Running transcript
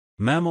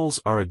Mammals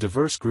are a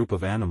diverse group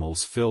of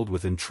animals filled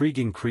with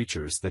intriguing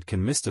creatures that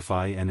can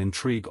mystify and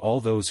intrigue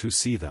all those who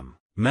see them.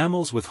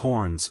 Mammals with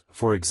horns,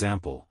 for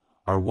example,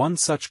 are one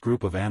such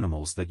group of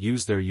animals that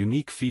use their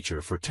unique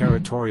feature for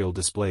territorial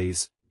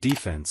displays,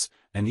 defense,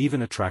 and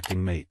even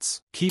attracting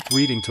mates. Keep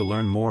reading to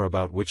learn more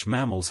about which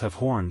mammals have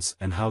horns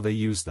and how they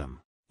use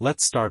them.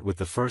 Let's start with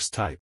the first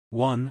type.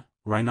 1.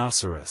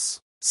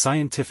 Rhinoceros.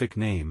 Scientific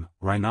name,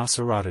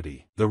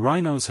 Rhinocerotidae. The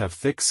rhinos have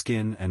thick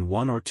skin and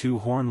one or two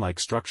horn-like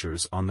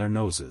structures on their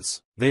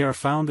noses. They are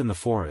found in the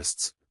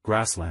forests,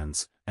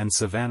 grasslands, and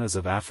savannas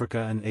of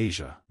Africa and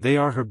Asia. They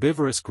are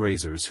herbivorous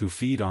grazers who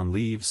feed on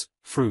leaves,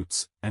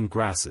 fruits, and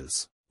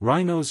grasses.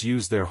 Rhinos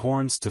use their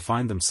horns to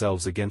find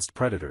themselves against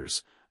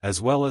predators,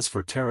 as well as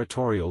for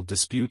territorial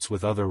disputes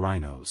with other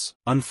rhinos.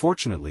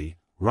 Unfortunately,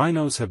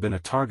 rhinos have been a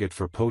target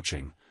for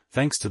poaching,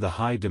 thanks to the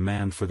high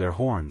demand for their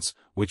horns,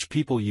 which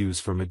people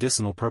use for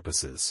medicinal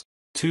purposes.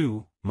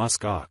 2.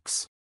 Musk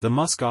ox. The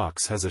musk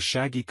ox has a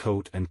shaggy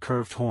coat and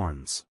curved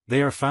horns.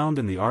 They are found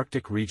in the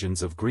Arctic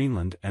regions of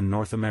Greenland and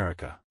North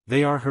America.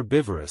 They are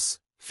herbivorous,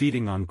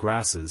 feeding on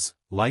grasses,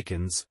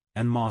 lichens,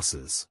 and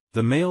mosses.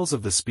 The males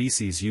of the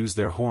species use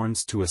their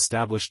horns to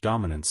establish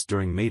dominance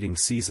during mating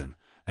season,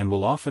 and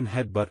will often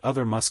headbutt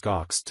other musk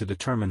ox to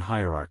determine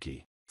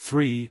hierarchy.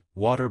 3.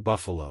 Water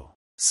buffalo.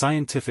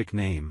 Scientific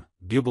name,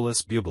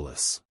 Bubalus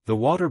bubalus. The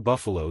water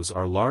buffaloes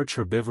are large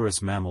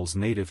herbivorous mammals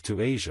native to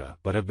Asia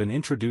but have been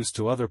introduced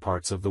to other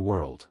parts of the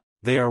world.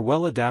 They are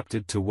well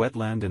adapted to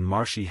wetland and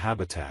marshy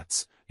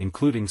habitats,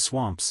 including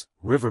swamps,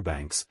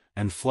 riverbanks,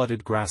 and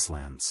flooded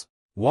grasslands.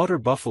 Water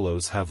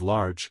buffaloes have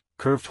large,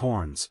 curved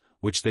horns,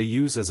 which they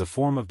use as a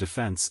form of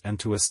defense and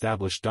to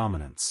establish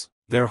dominance.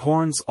 Their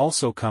horns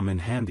also come in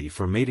handy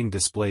for mating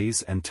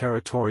displays and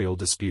territorial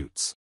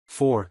disputes.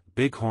 4.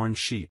 Bighorn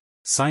sheep.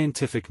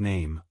 Scientific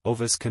name,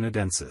 Ovis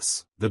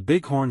canadensis. The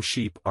bighorn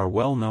sheep are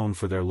well known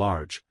for their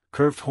large,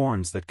 curved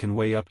horns that can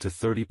weigh up to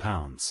 30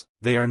 pounds.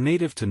 They are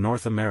native to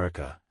North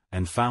America,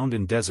 and found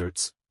in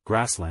deserts,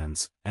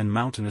 grasslands, and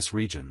mountainous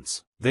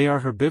regions. They are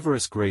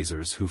herbivorous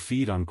grazers who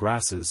feed on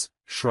grasses,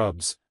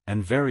 shrubs,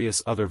 and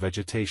various other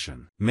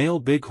vegetation. Male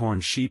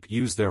bighorn sheep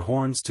use their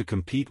horns to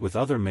compete with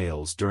other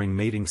males during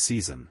mating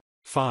season.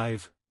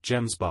 5.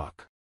 GEMSBOK.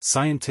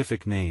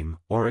 Scientific name,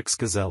 Oryx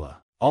gazella.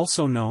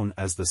 Also known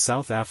as the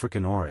South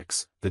African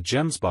oryx, the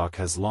gemsbok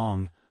has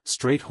long,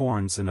 straight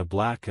horns and a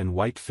black and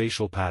white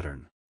facial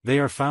pattern. They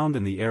are found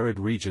in the arid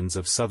regions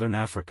of southern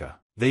Africa.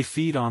 They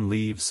feed on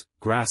leaves,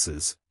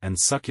 grasses, and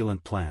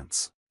succulent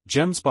plants.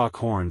 Gemsbok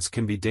horns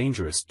can be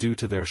dangerous due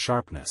to their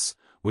sharpness,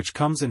 which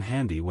comes in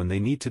handy when they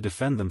need to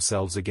defend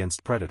themselves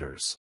against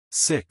predators.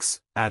 6.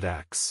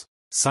 ADDAX.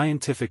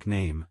 Scientific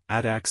name,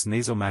 ADDAX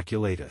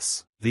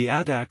nasomaculatus. The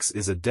ADDAX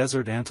is a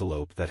desert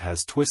antelope that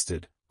has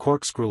twisted,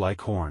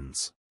 corkscrew-like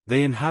horns.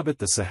 They inhabit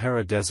the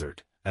Sahara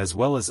Desert, as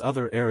well as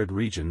other arid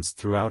regions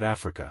throughout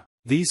Africa.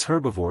 These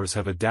herbivores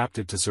have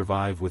adapted to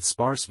survive with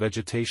sparse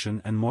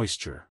vegetation and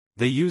moisture.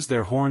 They use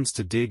their horns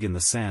to dig in the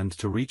sand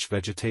to reach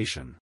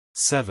vegetation.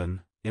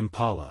 7.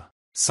 Impala.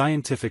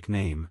 Scientific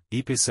name,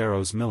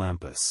 Epiceros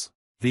milampus.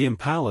 The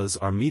impalas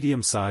are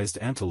medium-sized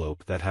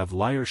antelope that have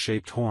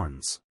lyre-shaped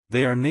horns.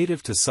 They are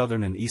native to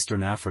southern and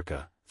eastern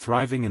Africa,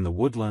 thriving in the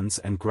woodlands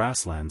and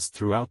grasslands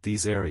throughout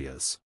these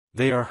areas.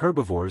 They are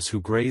herbivores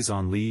who graze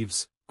on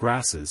leaves,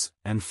 grasses,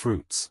 and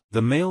fruits.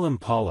 The male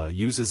impala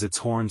uses its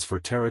horns for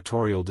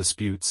territorial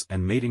disputes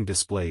and mating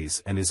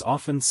displays and is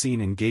often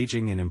seen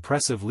engaging in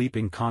impressive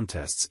leaping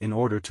contests in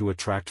order to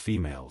attract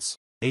females.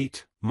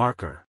 8.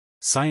 MARKHOR.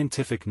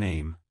 Scientific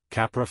name,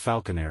 Capra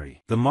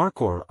falconeri. The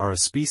MARKHOR are a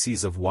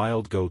species of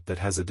wild goat that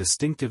has a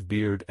distinctive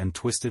beard and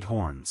twisted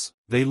horns.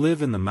 They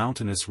live in the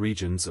mountainous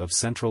regions of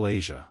Central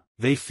Asia.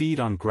 They feed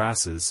on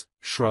grasses,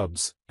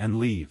 shrubs, and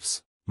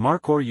leaves.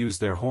 MARKHOR use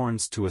their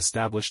horns to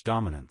establish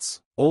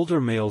dominance.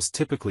 Older males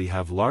typically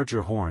have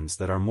larger horns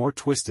that are more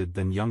twisted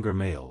than younger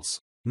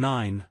males.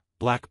 9.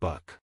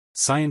 BLACKBUCK.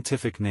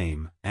 Scientific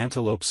name,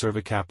 Antilope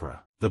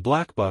cervicapra. The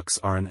blackbucks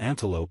are an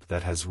antelope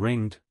that has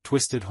ringed,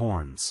 twisted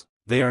horns.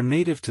 They are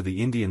native to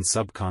the Indian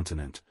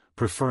subcontinent,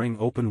 preferring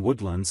open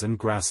woodlands and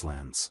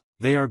grasslands.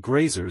 They are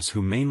grazers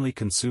who mainly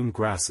consume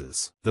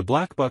grasses. The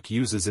blackbuck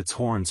uses its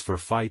horns for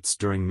fights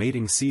during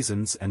mating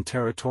seasons and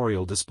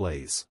territorial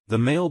displays. The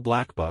male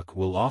blackbuck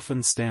will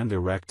often stand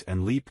erect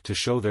and leap to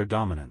show their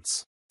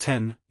dominance.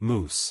 10.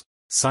 Moose.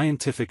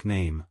 Scientific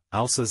name,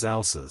 Alces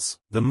alces.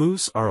 The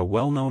moose are a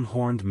well-known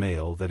horned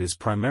male that is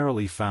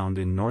primarily found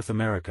in North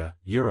America,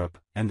 Europe,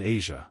 and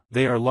Asia.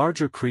 They are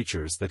larger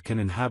creatures that can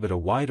inhabit a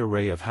wide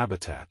array of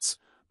habitats,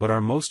 but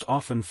are most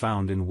often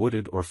found in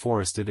wooded or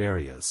forested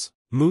areas.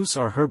 Moose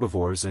are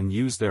herbivores and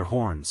use their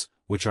horns,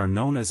 which are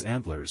known as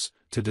antlers,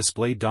 to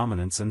display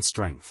dominance and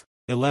strength.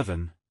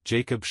 11.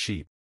 Jacob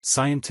sheep.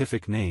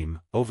 Scientific name,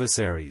 Ovis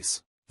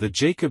aries. The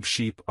Jacob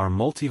sheep are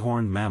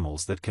multi-horned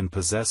mammals that can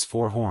possess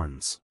 4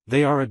 horns.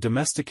 They are a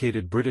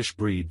domesticated British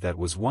breed that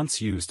was once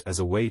used as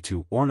a way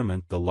to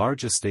ornament the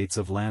large estates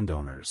of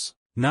landowners.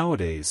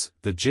 Nowadays,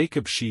 the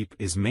Jacob sheep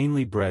is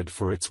mainly bred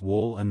for its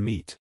wool and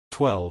meat.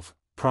 12.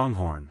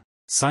 Pronghorn.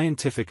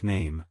 Scientific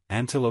name,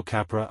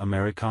 Antilocapra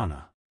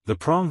americana. The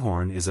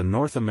pronghorn is a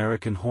North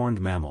American horned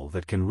mammal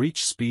that can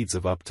reach speeds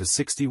of up to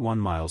 61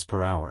 miles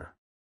per hour.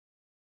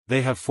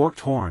 They have forked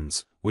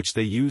horns, which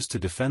they use to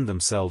defend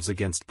themselves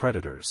against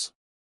predators.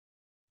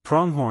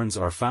 Pronghorns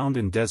are found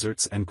in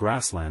deserts and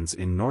grasslands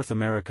in North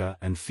America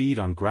and feed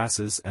on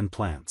grasses and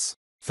plants.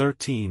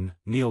 13.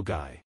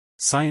 Nilgai.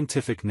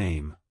 Scientific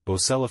name,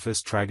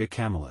 Boselaphus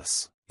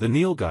tragocamelus. The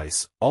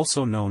nilgais,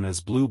 also known as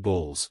blue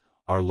bulls,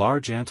 are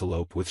large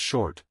antelope with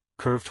short,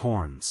 curved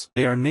horns.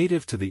 They are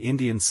native to the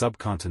Indian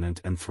subcontinent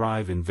and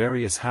thrive in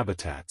various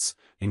habitats,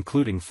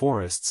 including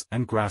forests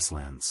and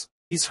grasslands.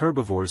 These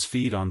herbivores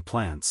feed on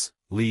plants,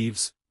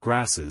 leaves,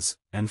 grasses,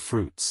 and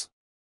fruits.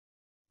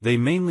 They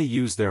mainly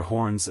use their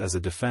horns as a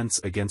defense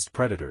against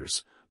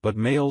predators, but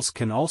males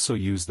can also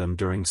use them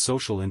during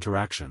social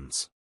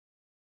interactions.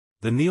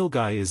 The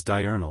nilgai is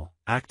diurnal,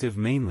 active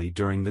mainly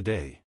during the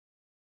day.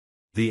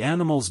 The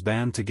animals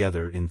band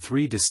together in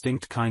 3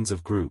 distinct kinds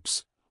of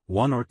groups,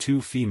 1 or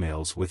 2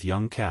 females with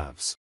young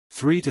calves,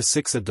 3 to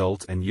 6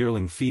 adult and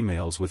yearling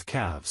females with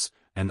calves,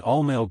 and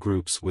all-male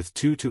groups with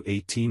 2 to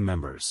 18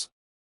 members.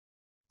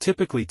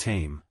 Typically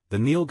tame, the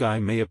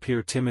nilgai may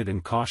appear timid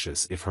and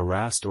cautious if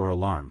harassed or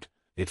alarmed.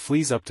 It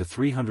flees up to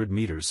 300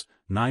 meters,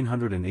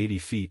 980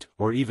 feet,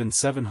 or even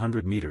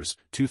 700 meters,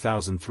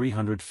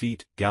 2,300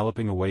 feet,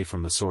 galloping away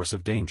from the source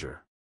of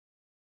danger.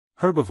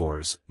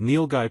 Herbivores,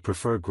 nilgai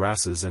prefer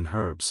grasses and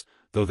herbs,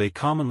 though they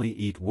commonly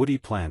eat woody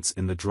plants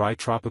in the dry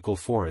tropical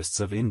forests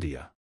of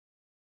India.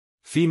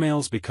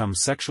 Females become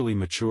sexually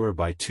mature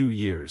by 2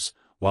 years,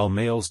 while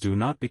males do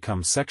not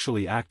become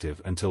sexually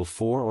active until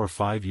 4 or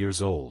 5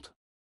 years old.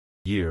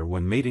 The year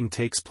when mating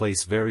takes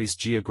place varies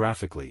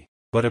geographically,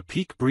 but a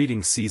peak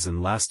breeding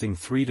season lasting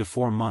 3 to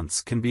 4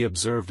 months can be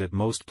observed at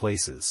most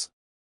places.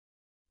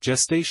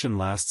 Gestation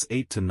lasts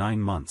 8 to 9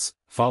 months,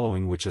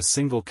 following which a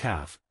single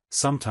calf,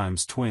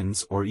 sometimes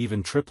twins or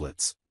even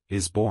triplets,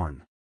 is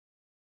born.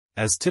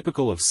 As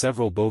typical of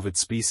several bovid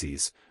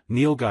species,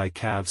 nilgai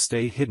calves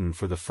stay hidden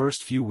for the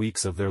first few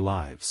weeks of their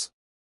lives.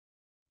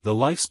 The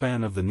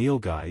lifespan of the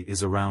nilgai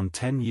is around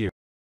 10 years.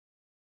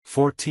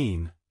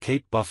 14.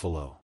 Cape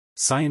buffalo.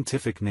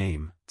 Scientific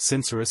name,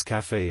 Cincerus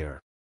cafeae.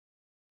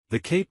 The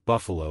Cape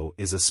buffalo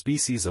is a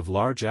species of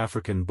large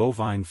African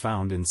bovine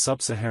found in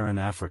sub-Saharan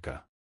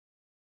Africa.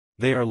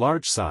 They are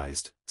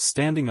large-sized,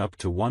 standing up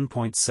to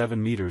 1.7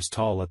 meters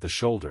tall at the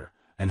shoulder,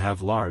 and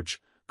have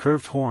large,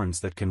 curved horns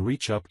that can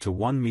reach up to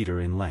 1 meter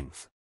in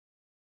length.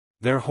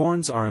 Their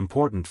horns are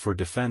important for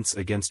defense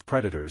against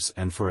predators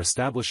and for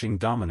establishing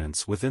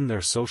dominance within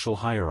their social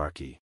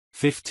hierarchy.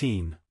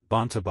 15.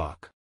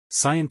 Bontebok.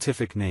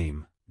 Scientific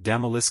name,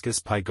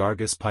 Damaliscus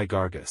pygargus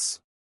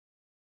pygargus.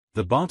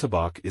 The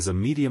bontebok is a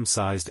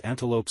medium-sized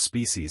antelope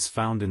species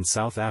found in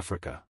South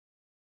Africa.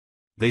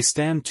 They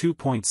stand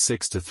 2.6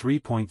 to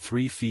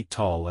 3.3 feet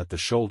tall at the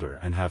shoulder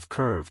and have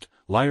curved,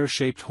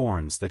 lyre-shaped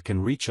horns that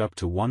can reach up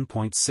to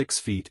 1.6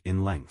 feet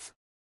in length.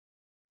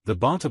 The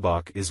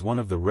bontebok is one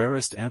of the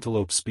rarest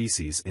antelope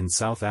species in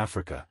South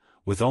Africa,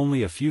 with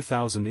only a few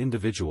thousand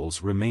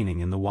individuals remaining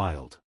in the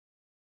wild.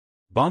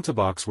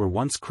 Bonteboks were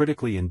once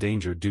critically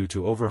endangered due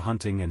to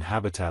overhunting and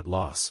habitat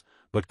loss,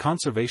 but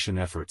conservation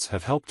efforts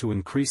have helped to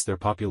increase their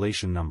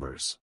population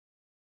numbers.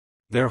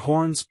 Their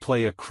horns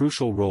play a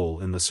crucial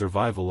role in the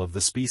survival of the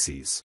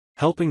species,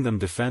 helping them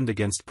defend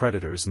against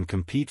predators and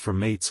compete for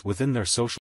mates within their social